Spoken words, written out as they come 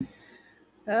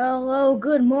Hello,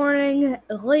 good morning,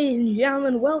 ladies and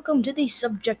gentlemen. Welcome to the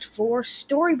Subject 4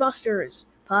 Storybusters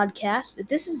podcast.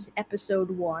 This is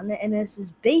episode 1, and this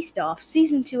is based off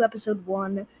season 2, episode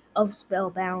 1 of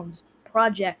Spellbound's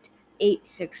Project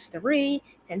 863,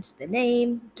 hence the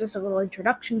name. Just a little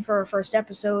introduction for our first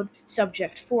episode.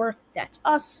 Subject 4, that's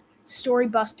us,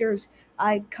 Storybusters.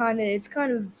 It's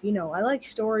kind of, I like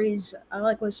stories. I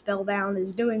like what Spellbound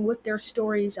is doing with their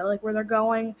stories. I like where they're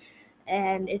going,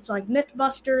 and it's like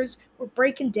Mythbusters. We're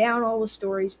breaking down all the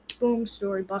stories, boom,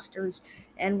 Storybusters,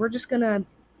 and we're just gonna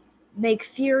make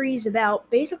theories about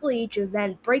basically each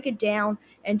event, break it down,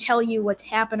 and tell you what's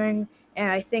happening.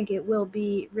 And I think it will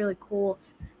be really cool.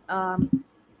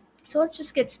 So let's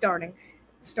just get started.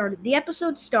 The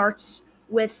episode starts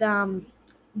with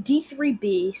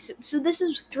D3B. So this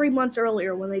is 3 months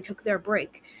earlier when they took their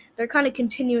break. They're kind of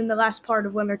continuing the last part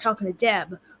of when they're talking to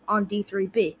Deb on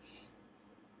D3B.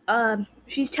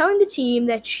 She's telling the team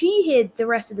that she hid the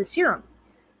rest of the serum.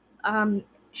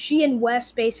 She and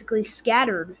Wes basically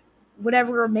scattered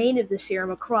whatever remained of the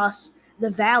serum across the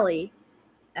valley,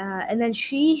 and then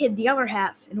she hid the other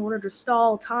half in order to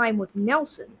stall time with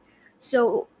Nelson.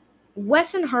 So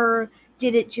Wes and her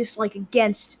did it just like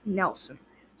against Nelson.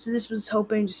 So this was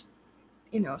hoping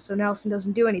so Nelson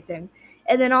doesn't do anything.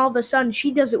 And then all of a sudden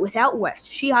she does it without Wes.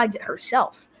 She hides it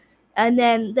herself. And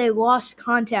then they lost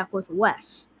contact with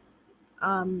Wes.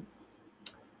 Um,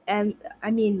 And I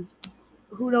mean,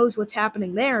 who knows what's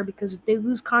happening there? Because if they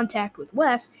lose contact with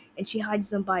Wes and she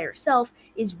hides them by herself,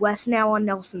 is Wes now on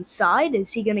Nelson's side?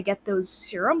 Is he going to get those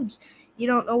serums? You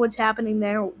don't know what's happening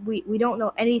there. We don't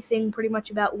know anything pretty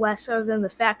much about Wes other than the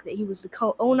fact that he was the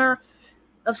co-owner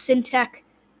of Syntech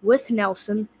with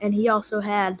Nelson, and he also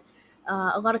had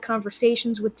a lot of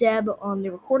conversations with Deb on the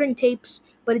recording tapes,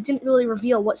 but it didn't really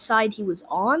reveal what side he was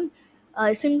on.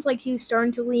 It seems like he was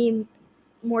starting to lean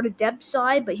more to Deb's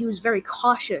side, but he was very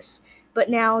cautious. But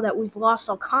now that we've lost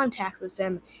all contact with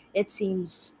him, it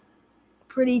seems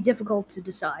pretty difficult to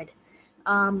decide.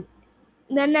 Um,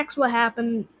 then next, what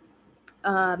happened?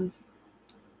 Um,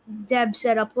 Deb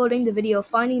said uploading the video,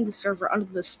 finding the server under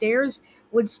the stairs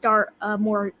would start a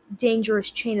more dangerous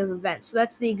chain of events. So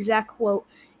that's the exact quote.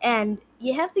 And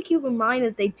you have to keep in mind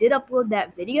that they did upload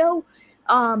that video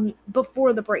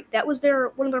before the break. That was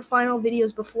one of their final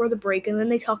videos before the break, and then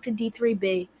they talked to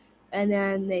D3B, and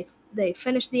then they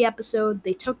finished the episode.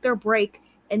 They took their break,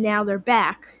 and now they're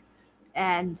back,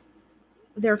 and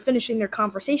they're finishing their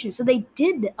conversation. So they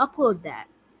did upload that.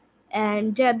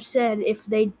 And Deb said if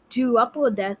they do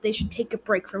upload that, they should take a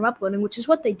break from uploading, which is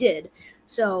what they did.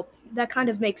 So that kind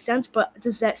of makes sense, but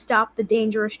does that stop the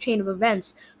dangerous chain of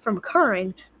events from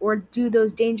occurring, or do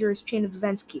those dangerous chain of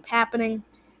events keep happening?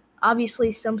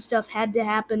 Obviously, some stuff had to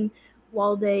happen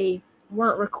while they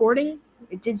weren't recording.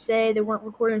 It did say they weren't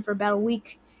recording for about a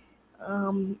week,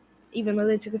 even though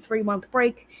they took a 3-month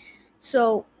break.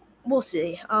 So we'll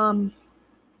see.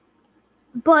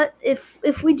 But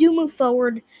if we do move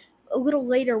forward a little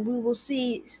later, we will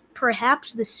see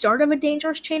perhaps the start of a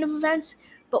dangerous chain of events,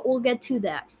 but we'll get to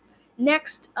that.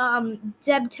 Next,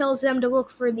 Deb tells them to look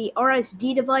for the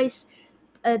RSD device.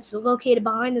 It's located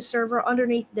behind the server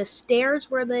underneath the stairs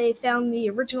where they found the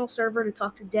original server to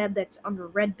talk to Deb. That's under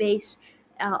Red Base.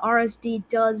 RSD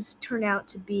does turn out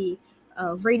to be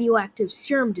a radioactive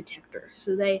serum detector,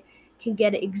 so they can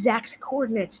get exact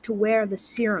coordinates to where the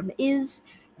serum is,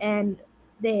 and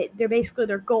they're basically,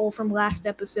 their goal from last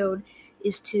episode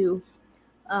is to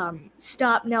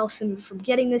stop Nelson from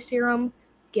getting the serum,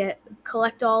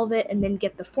 collect all of it, and then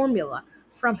get the formula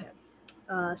from him.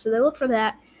 So they look for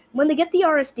that. When they get the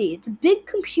RSD, it's a big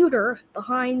computer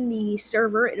behind the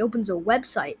server. It opens a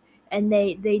website, and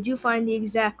they do find the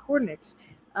exact coordinates.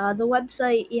 The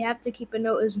website, you have to keep a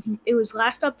note, it was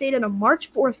last updated on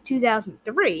March 4th,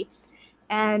 2003,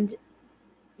 and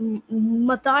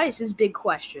Matthias's big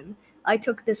question. I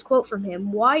took this quote from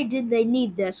him. Why did they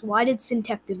need this? Why did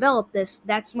Syntech develop this?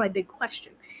 That's my big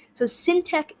question. So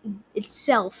Syntech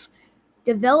itself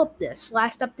developed this,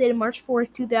 last updated March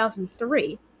 4th,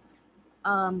 2003,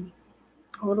 a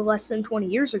little less than 20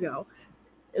 years ago.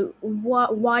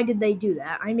 Why did they do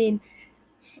that? I mean,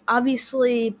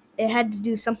 obviously, it had to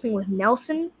do something with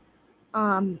Nelson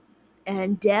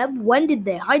and Deb. When did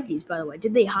they hide these, by the way?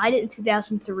 Did they hide it in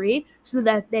 2003 so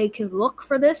that they can look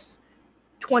for this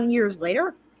 20 years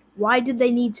later? Why did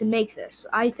they need to make this?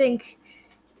 I think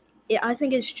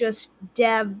it's just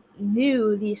Deb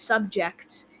knew these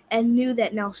subjects and knew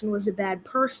that Nelson was a bad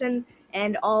person,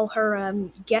 and all her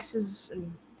guesses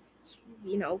and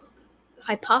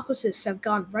hypotheses have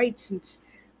gone right since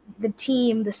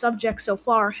the subjects so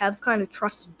far have kind of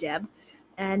trusted Deb,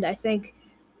 and I think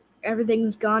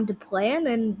everything's gone to plan,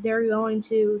 and they're going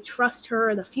to trust her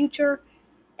in the future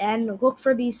and look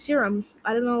for these serum.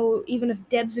 I don't know even if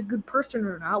Deb's a good person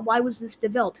or not. Why was this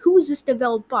developed? Who was this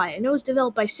developed by? I know it was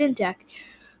developed by Syntech,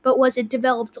 but was it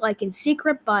developed like in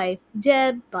secret by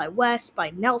Deb, by Wes, by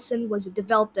Nelson? Was it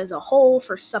developed as a whole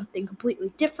for something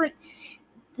completely different?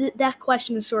 That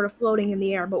question is sort of floating in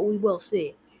the air, but we will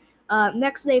see.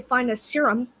 Next, they find a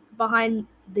serum behind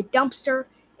the dumpster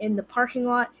in the parking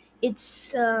lot.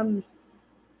 It's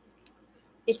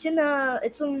it's in a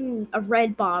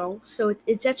red bottle, so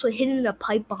it's actually hidden in a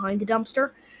pipe behind the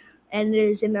dumpster, and it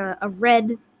is in a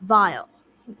red vial.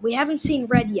 We haven't seen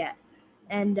red yet,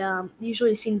 and usually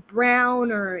we've seen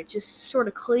brown or just sort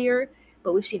of clear,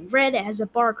 but we've seen red. It has a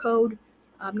barcode.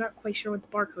 I'm not quite sure what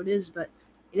the barcode is, but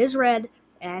it is red,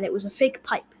 and it was a fake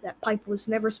pipe. That pipe was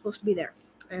never supposed to be there,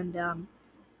 and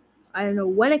I don't know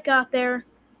when it got there,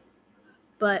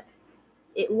 but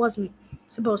it wasn't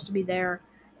supposed to be there,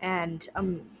 and I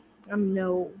don't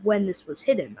know when this was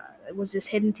hidden. Was this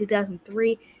hidden in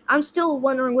 2003? I'm still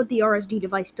wondering what the RSD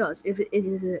device does. If it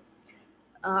is it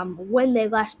when they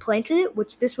last planted it,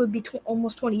 which this would be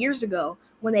almost 20 years ago,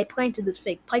 when they planted this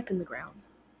fake pipe in the ground,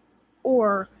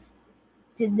 or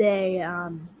did they?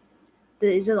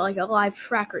 Is it like a live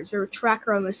tracker? Is there a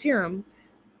tracker on the serum,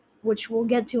 which we'll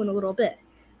get to in a little bit?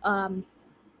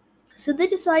 So they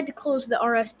decide to close the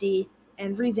RSD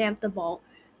and revamp the vault.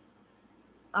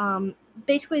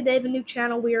 Basically, they have a new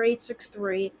channel, We're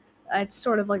 863. It's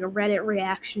sort of like a Reddit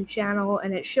reaction channel,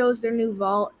 and it shows their new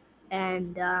vault,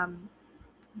 and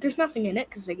there's nothing in it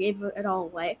because they gave it all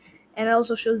away. And it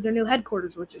also shows their new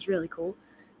headquarters, which is really cool.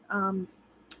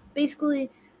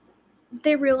 Basically,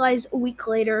 they realize a week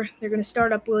later they're going to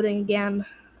start uploading again,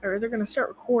 or they're going to start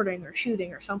recording or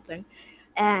shooting or something,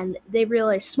 and they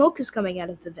realize smoke is coming out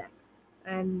of the vent.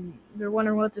 And they're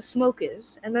wondering what the smoke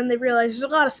is. And then they realize there's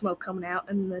a lot of smoke coming out,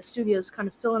 and the studio's kind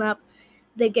of filling up.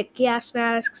 They get gas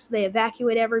masks, they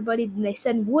evacuate everybody, and they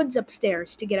send Woods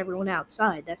upstairs to get everyone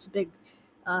outside. That's a big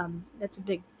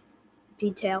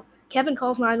detail. Kevin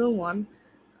calls 911.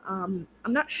 I'm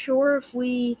not sure if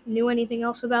we knew anything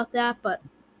else about that, but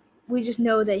we just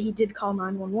know that he did call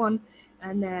 911,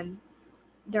 and then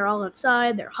they're all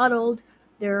outside, they're huddled,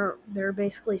 they're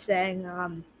basically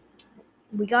saying,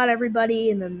 we got everybody,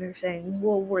 and then they're saying,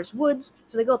 well, where's Woods?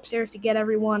 So they go upstairs to get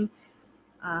everyone.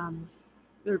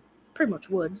 They're pretty much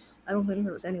Woods. I don't think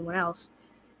there was anyone else.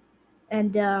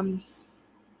 And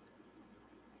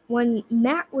when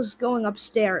Matt was going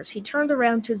upstairs, he turned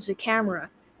around towards the camera,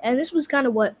 and this was kind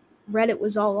of what Reddit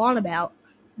was all on about.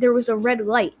 There was a red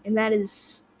light, and that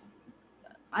is,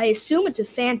 I assume it's a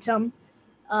phantom,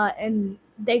 and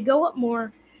they go up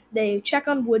more. They check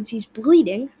on Woods. He's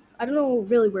bleeding. I don't know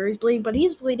really where he's bleeding, but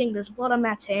he's bleeding. There's blood on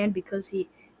Matt's hand because he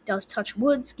does touch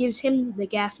Woods, gives him the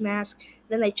gas mask.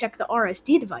 Then they check the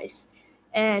RSD device,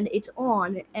 and it's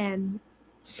on, and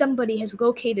somebody has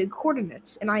located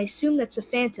coordinates, and I assume that's a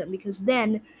phantom because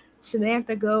then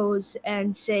Samantha goes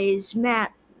and says,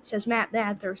 Matt,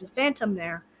 there's a phantom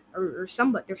there, or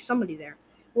somebody, there's somebody there,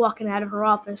 walking out of her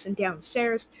office and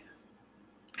downstairs.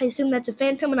 I assume that's a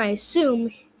phantom, and I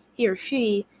assume he or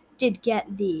she did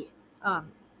get the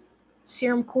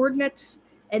serum coordinates,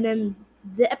 and then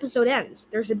the episode ends.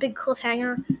 There's a big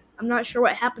cliffhanger. I'm not sure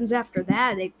what happens after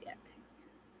that. I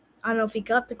don't know if he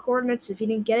got the coordinates, if he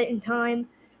didn't get it in time,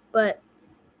 but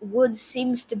Woods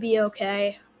seems to be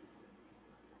okay.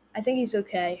 I think he's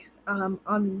okay.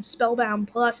 On Spellbound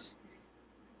Plus,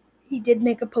 he did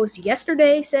make a post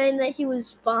yesterday saying that he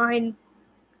was fine,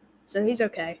 so he's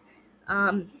okay.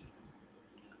 But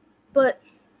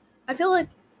I feel like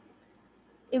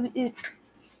it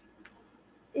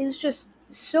was just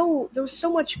there was so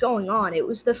much going on. It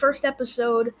was the first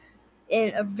episode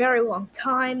in a very long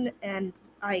time, and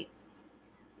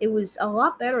it was a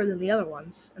lot better than the other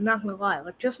ones. I'm not gonna lie.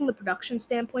 Like, just from the production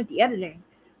standpoint, the editing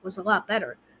was a lot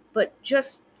better. But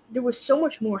just there was so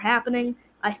much more happening.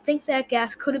 I think that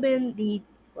gas could have been the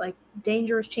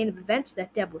dangerous chain of events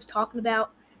that Deb was talking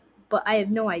about, but I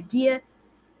have no idea.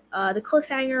 The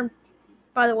cliffhanger,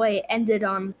 by the way, ended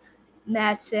on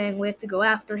Matt saying we have to go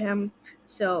after him.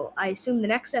 So I assume the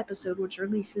next episode, which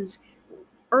releases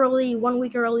 1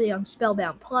 week early on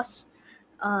Spellbound Plus,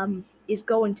 is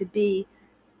going to be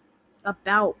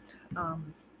about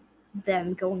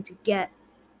them going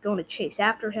to chase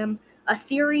after him. A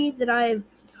theory that I've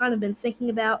kind of been thinking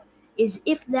about is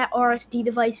if that RSD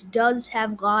device does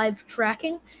have live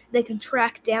tracking, they can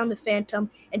track down the Phantom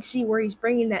and see where he's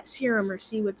bringing that serum, or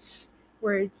see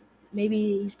where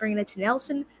maybe he's bringing it to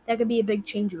Nelson. That could be a big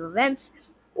change of events.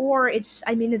 Or it's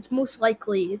most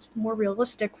likely, it's more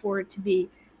realistic for it to be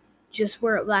just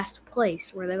where they last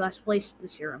placed the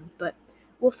serum. But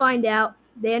we'll find out.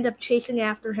 They end up chasing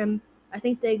after him. I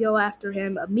think they go after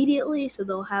him immediately, so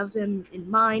they'll have him in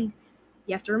mind.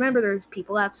 You have to remember there's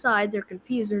people outside. They're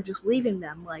confused. They're just leaving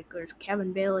them. Like, there's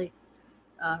Kevin Bailey.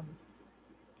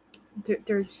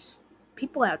 There's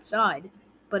people outside,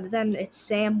 but then it's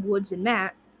Sam, Woods, and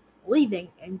Matt leaving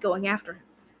and going after him.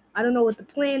 I don't know what the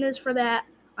plan is for that.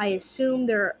 I assume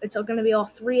it's going to be all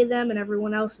three of them, and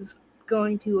everyone else is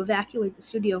going to evacuate the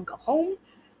studio and go home,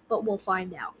 but we'll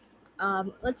find out.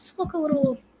 Let's look a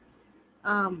little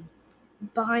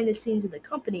behind the scenes of the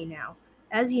company now.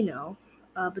 As you know,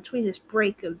 between this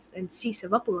break and cease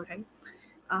of uploading,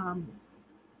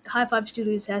 High Five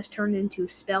Studios has turned into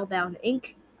Spellbound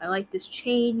Inc. I like this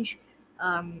change.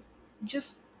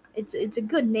 It's a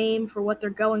good name for what they're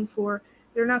going for.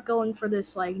 They're not going for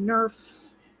this like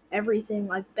nerf everything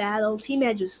like battle. Team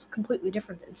Edge is completely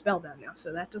different than Spellbound now,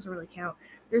 so that doesn't really count.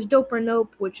 There's Dope or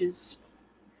Nope, which is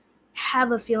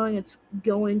have a feeling it's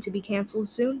going to be canceled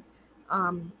soon.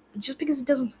 Just because it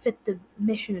doesn't fit the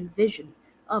mission and vision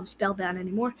of Spellbound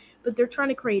anymore. But they're trying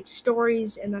to create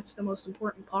stories, and that's the most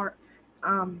important part.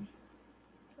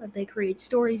 They create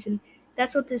stories, and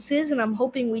that's what this is, and I'm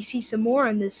hoping we see some more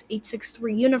in this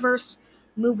 863 universe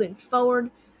moving forward.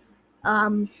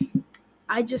 I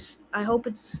hope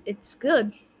it's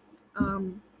good.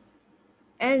 And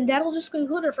that'll just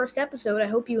conclude our first episode. I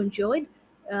hope you enjoyed.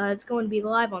 It's going to be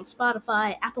live on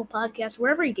Spotify, Apple Podcasts,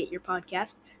 wherever you get your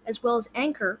podcast, as well as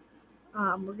Anchor.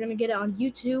 We're going to get it on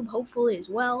YouTube, hopefully, as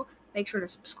well. Make sure to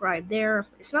subscribe there.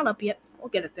 It's not up yet. We'll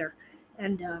get it there.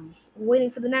 And we're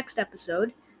waiting for the next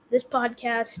episode. This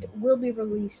podcast will be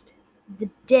released the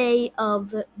day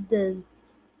of the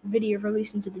video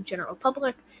releasing to the general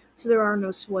public, so there are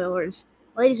no spoilers.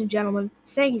 Ladies and gentlemen,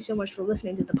 thank you so much for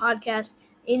listening to the podcast.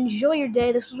 Enjoy your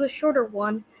day. This was a shorter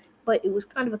one, but it was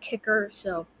kind of a kicker,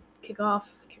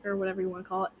 whatever you want to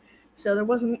call it. So there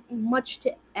wasn't much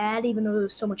to add, even though there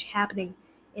was so much happening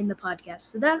in the podcast.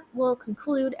 So that will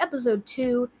conclude episode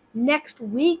 2 next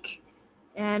week,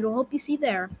 and we'll hope you see you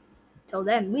there. Till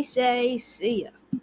then, we say see ya.